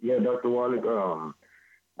 Yeah, Dr. Wallach,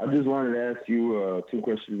 I just wanted to ask you 2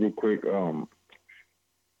 questions real quick.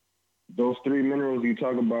 Those 3 minerals you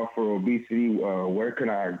talk about for obesity, where can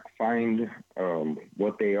I find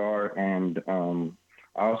what they are? And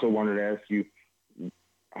I also wanted to ask you,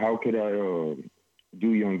 how could I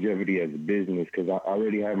do longevity as a business? Because I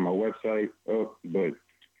already have my website up, but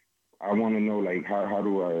I want to know, like, how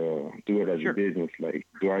do I do it as a business? Like,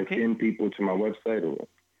 do I send people to my website or what?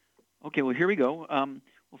 Okay, well, here we go.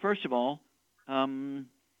 Well, first of all,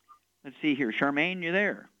 let's see here. Charmaine, you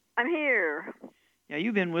there? I'm here. Yeah,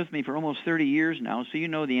 you've been with me for almost 30 years now, so you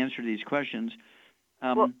know the answer to these questions.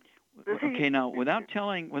 Okay, now, without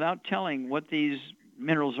telling what these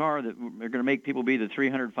minerals are that are going to make people be the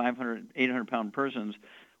 300, 500, 800-pound persons,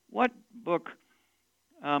 what book,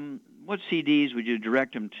 what CDs would you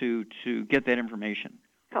direct them to get that information?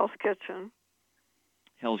 Hell's Kitchen.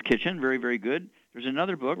 Hell's Kitchen, very, very good. There's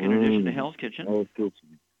another book in addition to Hell's Kitchen. Hell's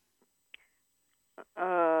Kitchen.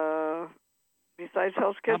 Besides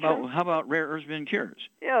Hell's Kitchen? How about Rare Herbs and Cures?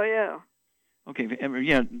 Yeah. Okay,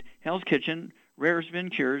 yeah, Hell's Kitchen, Rare Herbs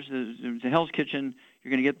and Cures. The Hell's Kitchen,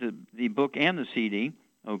 you're going to get the book and the CD,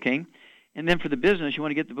 okay? And then for the business, you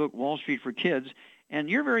want to get the book Wall Street for Kids. And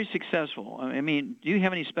you're very successful. I mean, do you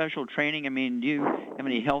have any special training? I mean, do you have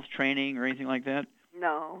any health training or anything like that?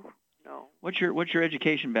 No. What's your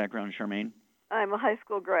education background, Charmaine? I'm a high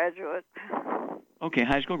school graduate. Okay,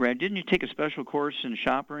 high school grad. Didn't you take a special course in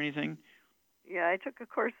shop or anything? Yeah, I took a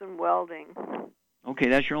course in welding. Okay,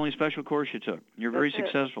 that's your only special course you took. You're very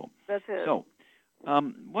successful. That's it. So,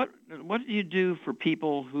 what do you do for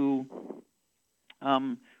people who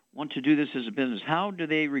want to do this as a business? How do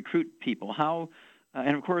they recruit people? How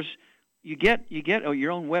and of course, you get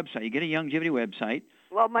your own website. You get a Youngevity website.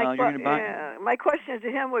 Well, my question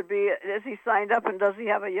to him would be: is he signed up, and does he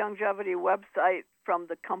have a Youngevity website from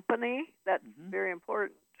the company? That's very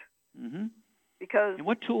important. Mm-hmm. Because. And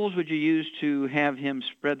what tools would you use to have him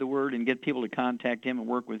spread the word and get people to contact him and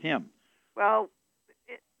work with him? Well,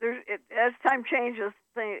 as time changes,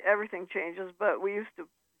 everything changes. But we used to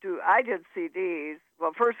I did CDs.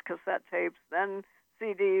 Well, first cassette tapes, then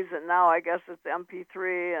CDs, and now I guess it's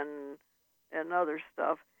MP3 and other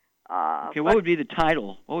stuff. Okay, what would be the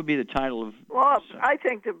title? What would be the title of? Well, I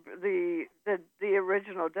think the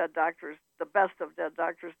original Dead Doctors, the best of Dead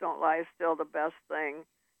Doctors Don't Lie, is still the best thing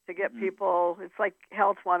to get people. It's like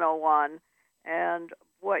Health 101, and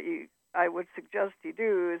what I would suggest he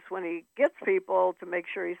do is when he gets people to make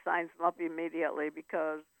sure he signs them up immediately,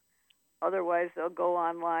 because otherwise they'll go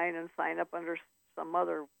online and sign up under some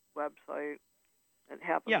other website. It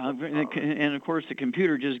happens. Yeah, and of course the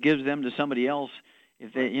computer just gives them to somebody else.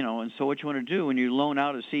 If they, and so what you want to do when you loan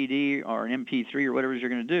out a CD or an MP3 or whatever you're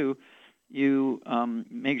going to do, you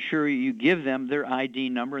make sure you give them their ID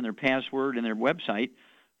number and their password and their website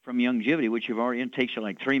from Youngevity, which it takes you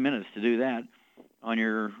like 3 minutes to do that on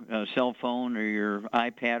your cell phone or your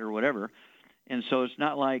iPad or whatever. And so it's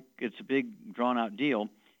not like it's a big drawn-out deal. And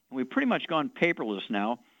we've pretty much gone paperless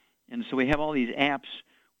now, and so we have all these apps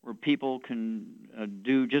where people can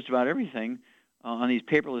do just about everything on these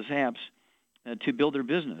paperless apps to build their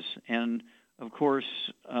business. And of course,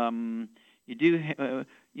 you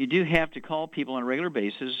do have to call people on a regular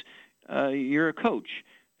basis. You're a coach.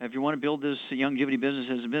 If you want to build this Youngevity business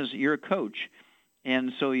as a business, you're a coach,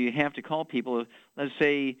 and so you have to call people. Let's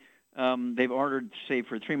say they've ordered, say,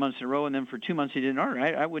 for 3 months in a row, and then for 2 months they didn't order.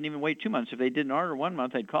 I wouldn't even wait 2 months. If they didn't order 1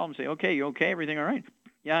 month, I'd call them and say, "Okay, you okay? Everything all right?"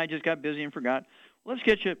 "Yeah, I just got busy and forgot." "Well, let's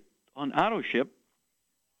get you on auto ship,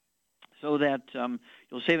 so that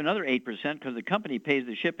you'll save another 8% because the company pays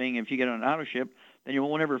the shipping. If you get on auto ship, then you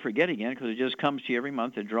won't ever forget again because it just comes to you every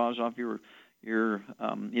month. It draws off your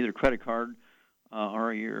either credit card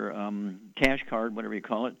or your cash card, whatever you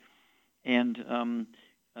call it. And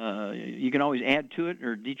You can always add to it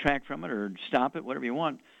or detract from it or stop it, whatever you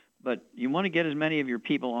want. But you want to get as many of your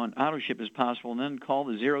people on auto-ship as possible, and then call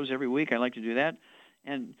the zeros every week. I like to do that.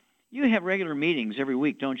 And you have regular meetings every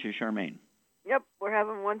week, don't you, Charmaine? Yep, we're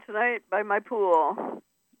having one tonight by my pool.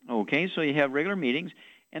 Okay, so you have regular meetings.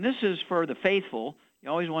 And this is for the faithful. You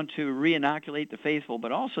always want to re-inoculate the faithful,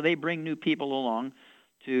 but also they bring new people along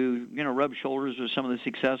to, rub shoulders with some of the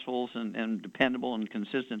successful and dependable and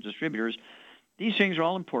consistent distributors. These things are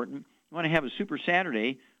all important. You want to have a Super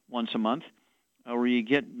Saturday once a month where you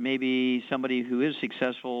get maybe somebody who is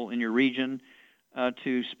successful in your region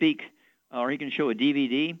to speak, or you can show a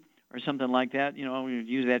DVD or something like that.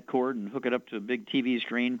 Use that cord and hook it up to a big TV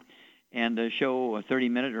screen and show a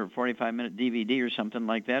 30-minute or 45-minute DVD or something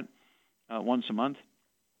like that once a month.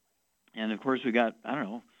 And, of course, we got,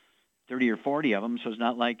 30 or 40 of them, so it's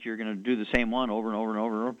not like you're going to do the same one over and over and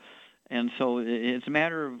over. And so it's a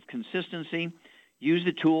matter of consistency. Use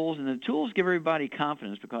the tools, and the tools give everybody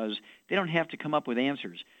confidence because they don't have to come up with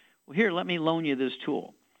answers. Well, here, let me loan you this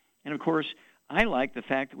tool. And, of course, I like the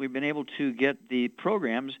fact that we've been able to get the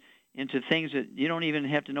programs into things that you don't even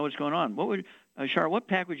have to know what's going on. Char, what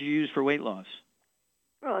pack would you use for weight loss?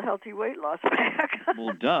 Well, a healthy weight loss pack.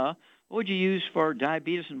 Well, duh. What would you use for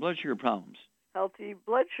diabetes and blood sugar problems? Healthy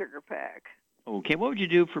blood sugar pack. Okay. What would you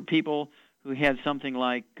do for people who had something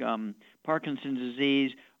like Parkinson's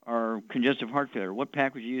disease or congestive heart failure? What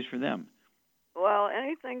pack would you use for them? Well,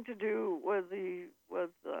 anything to do with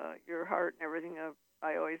your heart and everything.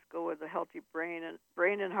 I always go with a healthy brain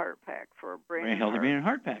and heart pack for a brain and healthy heart. Brain and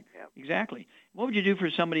heart pack. Yep. Exactly. What would you do for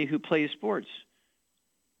somebody who plays sports?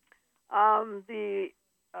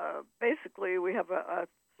 Basically we have a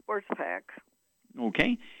sports pack.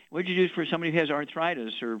 Okay. What would you do for somebody who has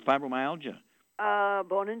arthritis or fibromyalgia?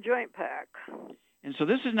 Bone and joint pack. And so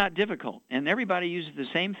this is not difficult, and everybody uses the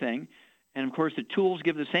same thing, and of course the tools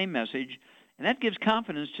give the same message, and that gives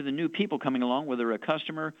confidence to the new people coming along, whether they're a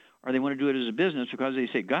customer or they want to do it as a business, because they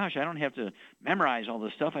say, gosh, I don't have to memorize all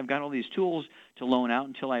this stuff. I've got all these tools to loan out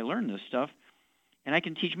until I learn this stuff, and I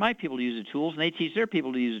can teach my people to use the tools, and they teach their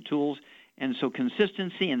people to use the tools, and so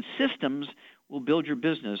consistency and systems will build your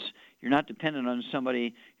business. You're not dependent on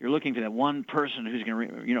somebody. You're looking for that one person who's going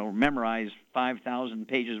to memorize 5,000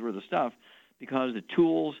 pages worth of stuff, because the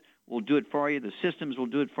tools will do it for you. The systems will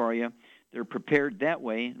do it for you. They're prepared that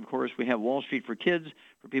way. Of course, we have Wall Street for Kids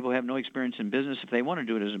for people who have no experience in business if they want to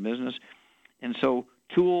do it as a business. And so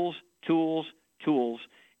tools, tools, tools,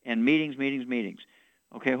 and meetings, meetings, meetings.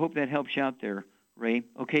 Okay, I hope that helps you out there, Ray.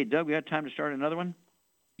 Okay, Doug, we got time to start another one?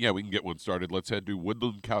 Yeah, we can get one started. Let's head to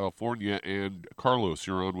Woodland, California. And Carlos,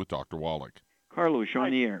 you're on with Dr. Wallach. Carlos, you're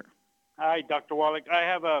on the air. Hi, Dr. Wallach. I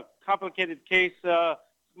have a complicated case.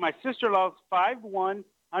 My sister-in-law is 5'1",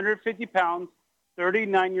 150 pounds,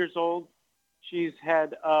 39 years old. She's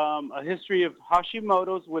had a history of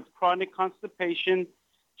Hashimoto's with chronic constipation.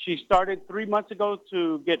 She started 3 months ago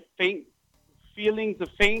to get feelings of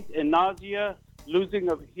faint and nausea, losing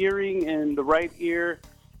of hearing in the right ear,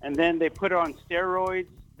 and then they put her on steroids.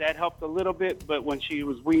 That helped a little bit, but when she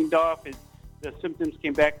was weaned off, the symptoms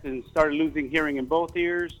came back and started losing hearing in both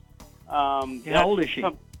ears. How old is she?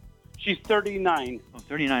 She's 39. Oh,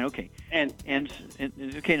 39. Okay. And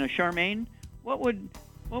okay. Now, Charmaine, what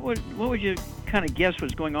would you kind of guess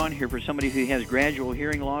what's going on here for somebody who has gradual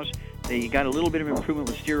hearing loss? They got a little bit of improvement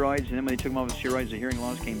with steroids, and then when they took them off the steroids, the hearing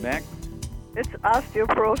loss came back. It's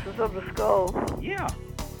osteoporosis of the skull. Yeah.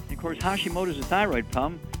 And of course, Hashimoto's a thyroid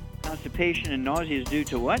problem. Constipation and nausea is due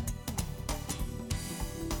to what?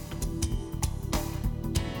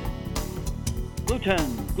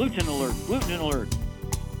 Gluten alert. We'll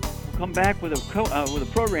come back with a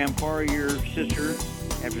program for your sister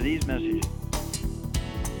after these messages.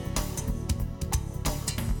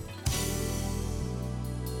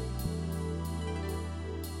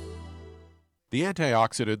 The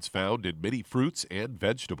antioxidants found in many fruits and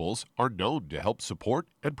vegetables are known to help support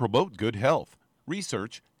and promote good health.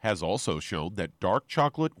 Research has also shown that dark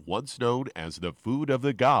chocolate, once known as the food of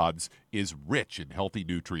the gods, is rich in healthy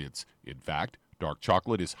nutrients. In fact, dark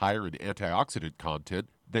chocolate is higher in antioxidant content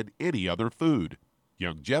than any other food.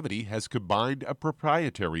 Youngevity has combined a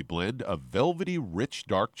proprietary blend of velvety rich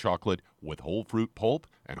dark chocolate with whole fruit pulp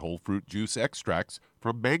and whole fruit juice extracts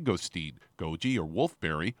from mangosteen, goji or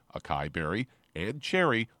wolfberry, acai berry, and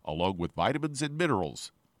cherry, along with vitamins and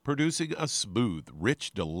minerals, producing a smooth,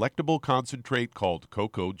 rich, delectable concentrate called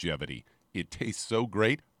Cocogevity. It tastes so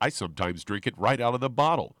great, I sometimes drink it right out of the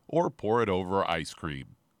bottle or pour it over ice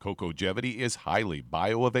cream. Cocogevity is highly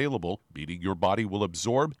bioavailable, meaning your body will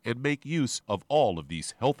absorb and make use of all of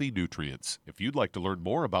these healthy nutrients. If you'd like to learn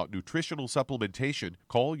more about nutritional supplementation,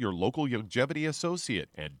 call your local Youngevity associate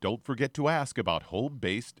and don't forget to ask about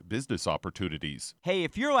home-based business opportunities. Hey,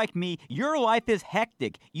 if you're like me, your life is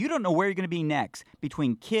hectic. You don't know where you're going to be next.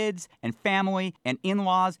 Between kids and family and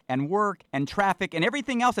in-laws and work and traffic and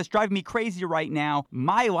everything else that's driving me crazy right now,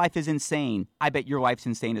 my life is insane. I bet your life's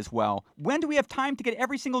insane as well. When do we have time to get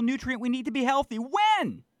every single nutrient we need to be healthy?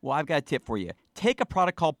 When? Well, I've got a tip for you. Take a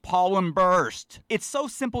product called Pollen Burst. It's so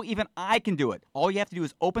simple, even I can do it. All you have to do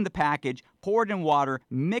is open the package, pour it in water,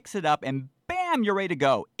 mix it up, and bam, you're ready to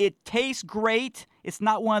go. It tastes great. It's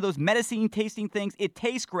not one of those medicine-tasting things. It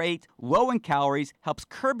tastes great, low in calories, helps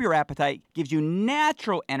curb your appetite, gives you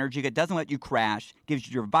natural energy that doesn't let you crash, gives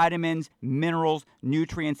you your vitamins, minerals,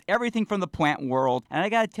 nutrients, everything from the plant world. And I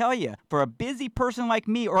got to tell you, for a busy person like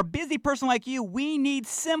me or a busy person like you, we need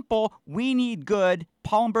simple, we need good.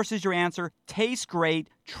 Pollen Burst is your answer. Tastes great.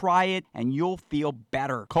 Try it, and you'll feel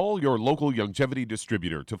better. Call your local Youngevity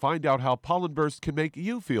distributor to find out how Pollen Burst can make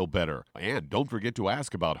you feel better. And don't forget to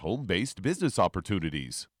ask about home-based business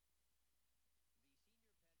opportunities.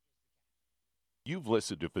 You've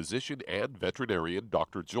listened to physician and veterinarian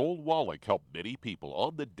Dr. Joel Wallach help many people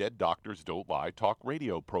on the Dead Doctors Don't Lie talk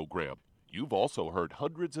radio program. You've also heard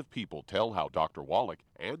hundreds of people tell how Dr. Wallach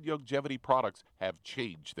and Youngevity products have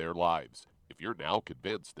changed their lives. If you're now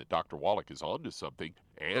convinced that Dr. Wallach is onto something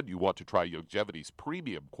and you want to try Youngevity's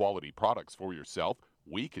premium quality products for yourself,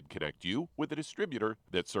 we can connect you with a distributor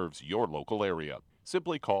that serves your local area.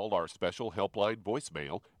 Simply call our special helpline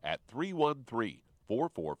voicemail at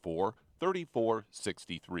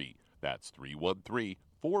 313-444-3463. That's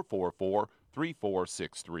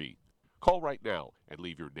 313-444-3463. Call right now and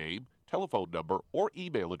leave your name, telephone number, or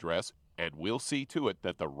email address, and we'll see to it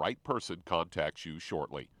that the right person contacts you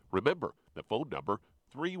shortly. Remember, the phone number,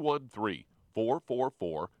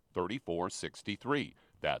 313-444-3463.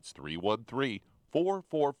 That's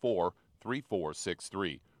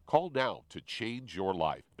 313-444-3463. Call now to change your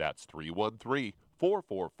life. That's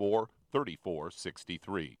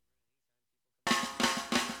 313-444-3463.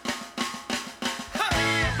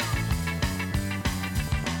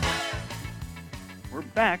 We're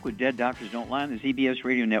back with Dead Doctors Don't Lie on the ZBS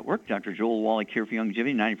Radio Network. Dr. Joel Wallach here for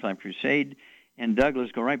Youngevity, 95 Crusade. And Doug,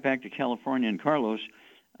 let's go right back to California and Carlos.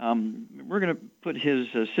 We're going to put his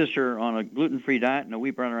sister on a gluten-free diet and a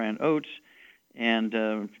wheat, bran, and oats. And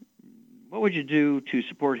what would you do to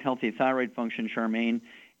support healthy thyroid function, Charmaine,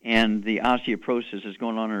 and the osteoporosis that's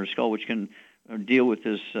going on in her skull, which can deal with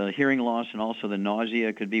this hearing loss and also the nausea?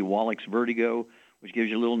 It could be Wallach's vertigo, which gives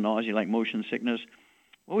you a little nausea like motion sickness.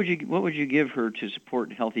 What would you give her to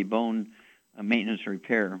support healthy bone maintenance and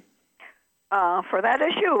repair? For that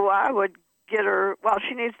issue, I would get her, well,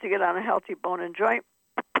 she needs to get on a healthy bone and joint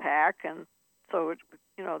pack, and so,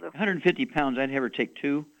 the 150 pounds, I'd have her take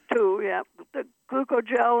two. Yeah. The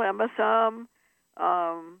Glucogel, MSM,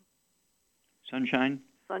 Sunshine,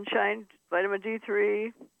 vitamin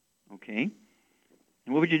D3. Okay.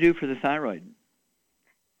 And what would you do for the thyroid?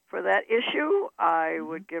 For that issue, I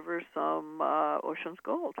would give her some Ocean's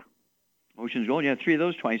Gold. Ocean's Gold, yeah, 3 of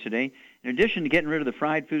those twice a day. In addition to getting rid of the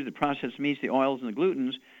fried foods, the processed meats, the oils, and the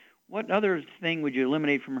glutens, what other thing would you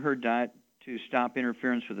eliminate from her diet to stop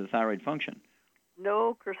interference with the thyroid function?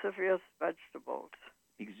 No cruciferous vegetables.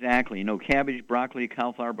 Exactly. No cabbage, broccoli,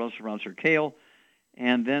 cauliflower, Brussels sprouts, or kale.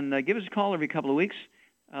 And then give us a call every couple of weeks.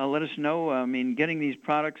 Let us know. Getting these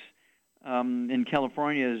products in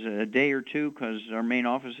California is a day or two because our main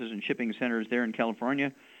offices and shipping center is there in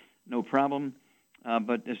California. No problem.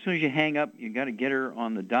 But as soon as you hang up, you got to get her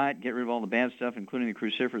on the diet, get rid of all the bad stuff, including the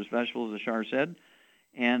cruciferous vegetables, as Shar said.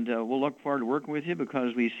 And we'll look forward to working with you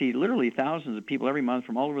because we see literally thousands of people every month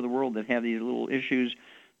from all over the world that have these little issues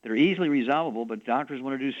that are easily resolvable, but doctors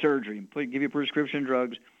want to do surgery and give you prescription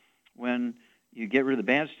drugs. When you get rid of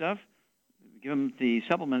the bad stuff, give them the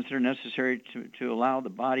supplements that are necessary to allow the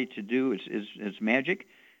body to do its magic.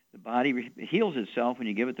 The body heals itself when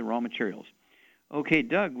you give it the raw materials. Okay,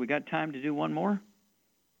 Doug, we got time to do one more?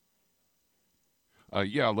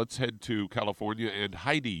 Yeah, let's head to California. And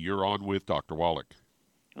Heidi, you're on with Dr. Wallach.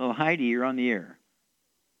 Oh, Heidi, you're on the air.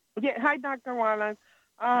 Yeah, hi, Dr. Wallach.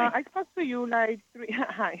 I spoke to you like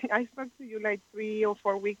 3 or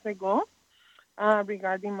 4 weeks ago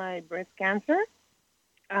regarding my breast cancer.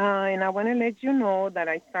 And I want to let you know that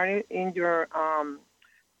I started in your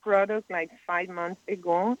product like 5 months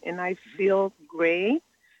ago, and I feel great.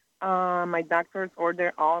 My doctors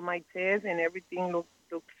ordered all my tests, and everything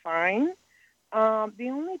looked fine. The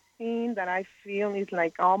only thing that I feel is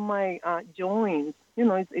like all my joints,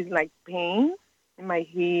 it's like pain. in my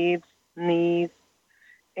hips, knees,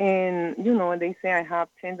 and, they say I have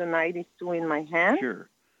tendonitis too in my hand. Sure.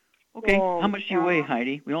 Okay, how much do you weigh,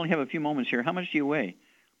 Heidi? We only have a few moments here. How much do you weigh?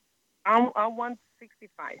 I'm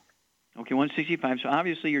 165. Okay, 165. So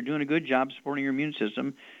obviously you're doing a good job supporting your immune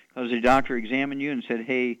system because the doctor examined you and said,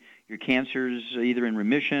 hey, your cancer's either in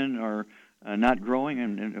remission or not growing.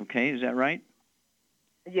 And okay, is that right?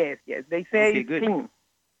 Yes. They say it's good. clean.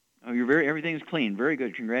 Oh, everything's clean. Very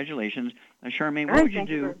good. Congratulations. Charmaine, what would you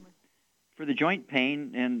do for the joint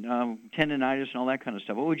pain and tendonitis and all that kind of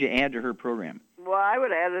stuff? What would you add to her program? Well, I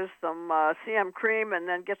would add is some CM cream and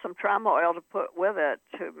then get some trauma oil to put with it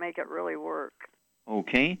to make it really work.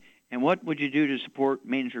 Okay. And what would you do to support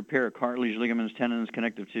maintenance repair of cartilage, ligaments, tendons,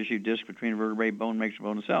 connective tissue, disc between vertebrae, bone, mixture,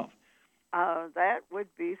 bone itself? That would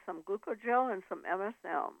be some glucogel and some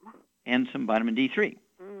MSM. And some vitamin D3.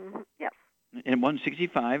 Yes. And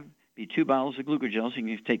 165, be 2 bottles of glucogel, so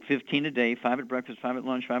you can take 15 a day, 5 at breakfast, 5 at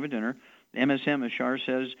lunch, 5 at dinner. The MSM, as Shar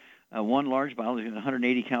says, 1 large bottle, a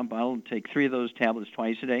 180-count bottle, take 3 of those tablets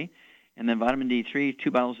twice a day. And then vitamin D3,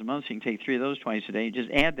 2 bottles a month, so you can take 3 of those twice a day. Just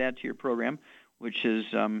add that to your program, which is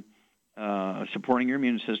supporting your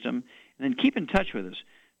immune system. And then keep in touch with us,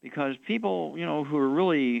 because people, who are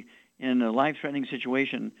really in a life-threatening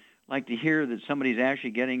situation like to hear that somebody's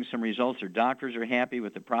actually getting some results. Their doctors are happy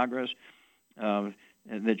with the progress,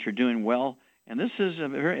 that you're doing well. And this is a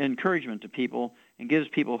very encouragement to people and gives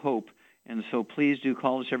people hope. And so please do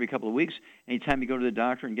call us every couple of weeks. Anytime you go to the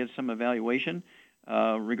doctor and get some evaluation,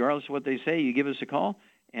 regardless of what they say, you give us a call,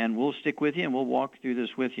 and we'll stick with you, and we'll walk through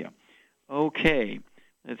this with you. Okay,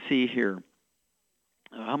 let's see here.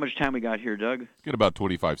 How much time we got here, Doug? Get about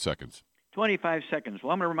 25 seconds. 25 seconds.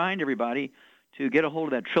 Well, I'm going to remind everybody to get a hold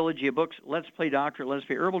of that trilogy of books, Let's Play Doctor, Let's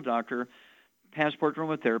Play Herbal Doctor, Passport to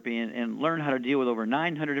Aromatherapy, and learn how to deal with over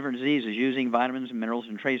 900 different diseases using vitamins and minerals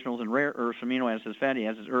and trace minerals and rare earths, amino acids, fatty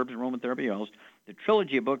acids, herbs, and aromatherapy oils. The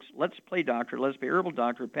trilogy of books, Let's Play Doctor, Let's Play Herbal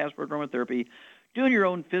Doctor, Passport to Aromatherapy. Doing your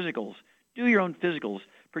own physicals. Do your own physicals.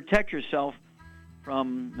 Protect yourself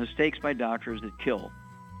from mistakes by doctors that kill.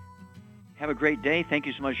 Have a great day. Thank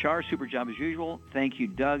you so much, Shar. Super job as usual. Thank you,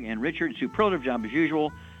 Doug and Richard. Superlative job as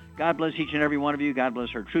usual. God bless each and every one of you. God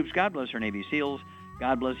bless our troops. God bless our Navy SEALs.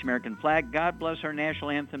 God bless the American flag. God bless our national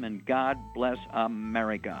anthem. And God bless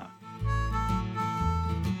America.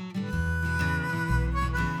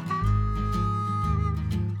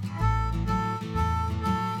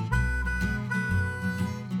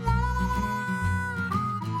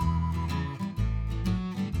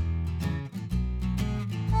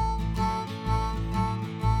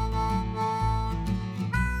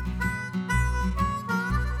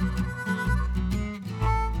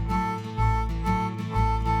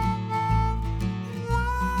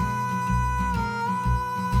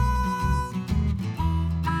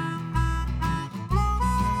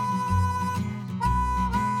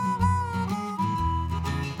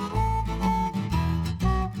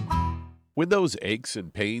 When those aches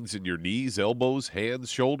and pains in your knees, elbows, hands,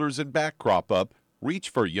 shoulders, and back crop up, reach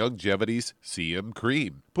for Youngevity's CM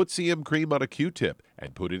Cream. Put CM Cream on a Q-tip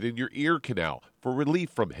and put it in your ear canal for relief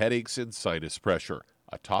from headaches and sinus pressure.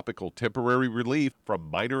 A topical temporary relief from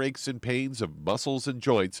minor aches and pains of muscles and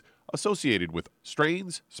joints associated with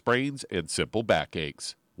strains, sprains, and simple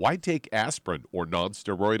backaches. Why take aspirin or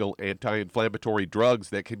non-steroidal anti-inflammatory drugs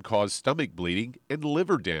that can cause stomach bleeding and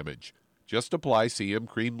liver damage? Just apply CM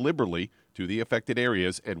Cream liberally to the affected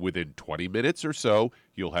areas, and within 20 minutes or so,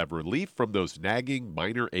 you'll have relief from those nagging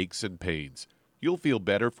minor aches and pains. You'll feel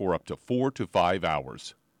better for up to 4 to 5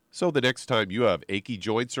 hours. So the next time you have achy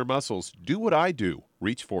joints or muscles, do what I do.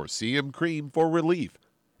 Reach for CM Cream for relief.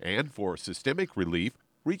 And for systemic relief,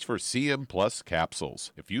 reach for CM Plus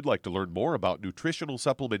capsules. If you'd like to learn more about nutritional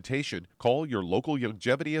supplementation, call your local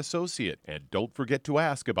Youngevity associate. And don't forget to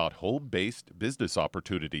ask about home-based business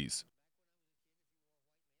opportunities.